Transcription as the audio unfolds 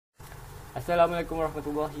Assalamualaikum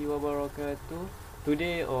warahmatullahi wabarakatuh.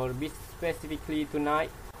 Today, or be specifically tonight,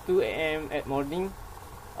 2 a.m. at morning,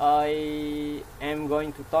 I am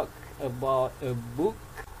going to talk about a book,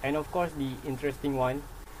 and of course the interesting one.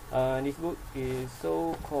 This book is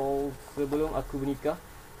so called Sebelum Aku Menikah,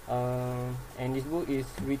 and this book is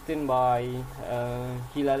written by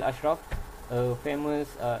Hilal Asyraf, a famous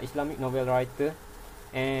Islamic novel writer,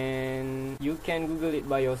 and you can google it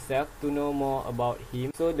by yourself to know more about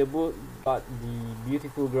him. So the book got the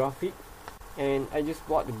beautiful graphic, and I just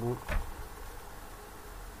bought the book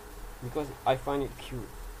because I find it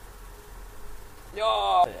cute.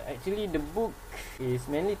 Yeah, actually the book is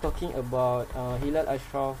mainly talking about Hilal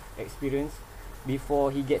Asyraf experience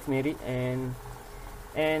before he gets married, and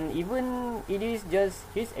even it is just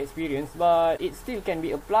his experience, but it still can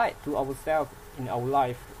be applied to ourselves in our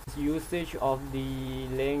life. Usage of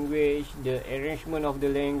the language, the arrangement of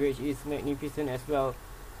the language is magnificent as well.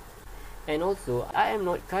 And also, I am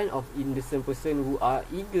not kind of indecent person who are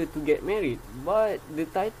eager to get married, but the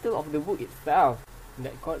title of the book itself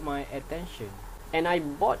that caught my attention, and I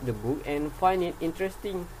bought the book and find it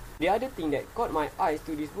interesting. The other thing that caught my eyes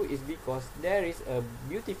to this book is because there is a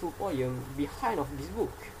beautiful poem behind of this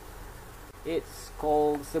book. It's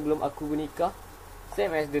called Sebelum Aku Menikah,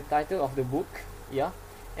 same as the title of the book, yeah.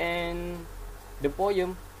 And the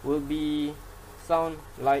poem will be sound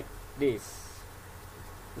like this.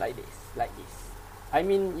 Like this. I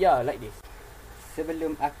mean, yeah, like this.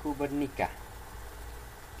 Sebelum aku bernikah,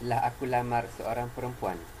 telah aku lamar seorang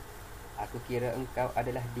perempuan. Aku kira engkau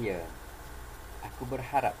adalah dia. Aku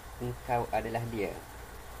berharap engkau adalah dia.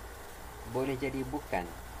 Boleh jadi bukan,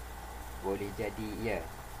 boleh jadi ya.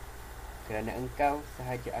 Kerana engkau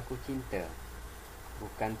sahaja aku cinta,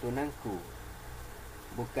 bukan tunangku,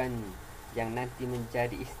 bukan yang nanti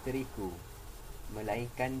menjadi isteriku,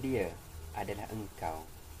 melainkan dia adalah engkau.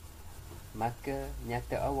 Maka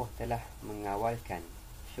nyata Allah telah mengawalkan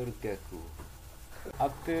syurgaku.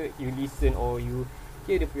 After you listen or you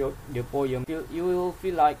hear the poem, you will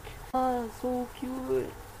feel like, so cute.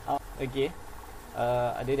 Okay.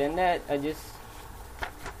 Other than that, I just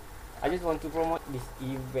want to promote this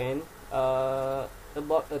event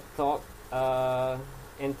about a talk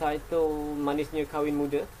entitled Manisnya Kawin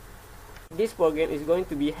Muda. This program is going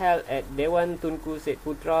to be held at Dewan Tunku Syed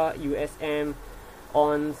Putra USM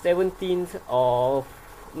on 17th of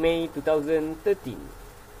May 2013.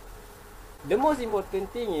 The most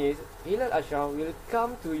important thing is Hilal Asyraf will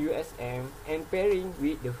come to USM and pairing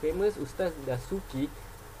with the famous Ustaz Dasuki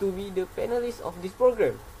to be the panelist of this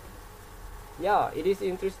program. Yeah, it is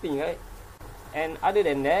interesting, right? And other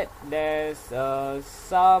than that, there's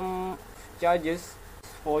some charges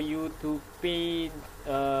for you to pay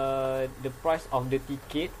the price of the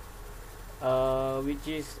ticket, which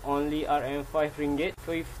is only RM5.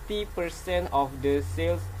 50% of the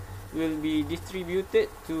sales will be distributed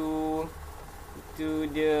to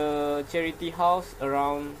the charity house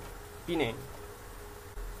around Penang.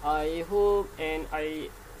 I hope and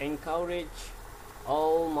I encourage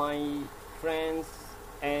all my friends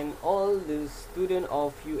and all the students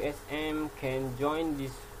of USM can join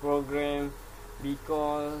this program,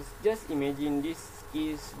 because just imagine, this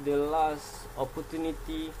is the last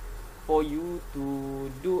opportunity for you to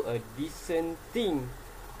do a decent thing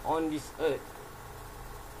on this earth.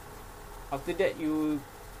 After that, you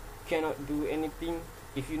cannot do anything,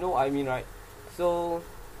 if you know what I mean, right? So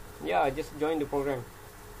yeah, just join the program.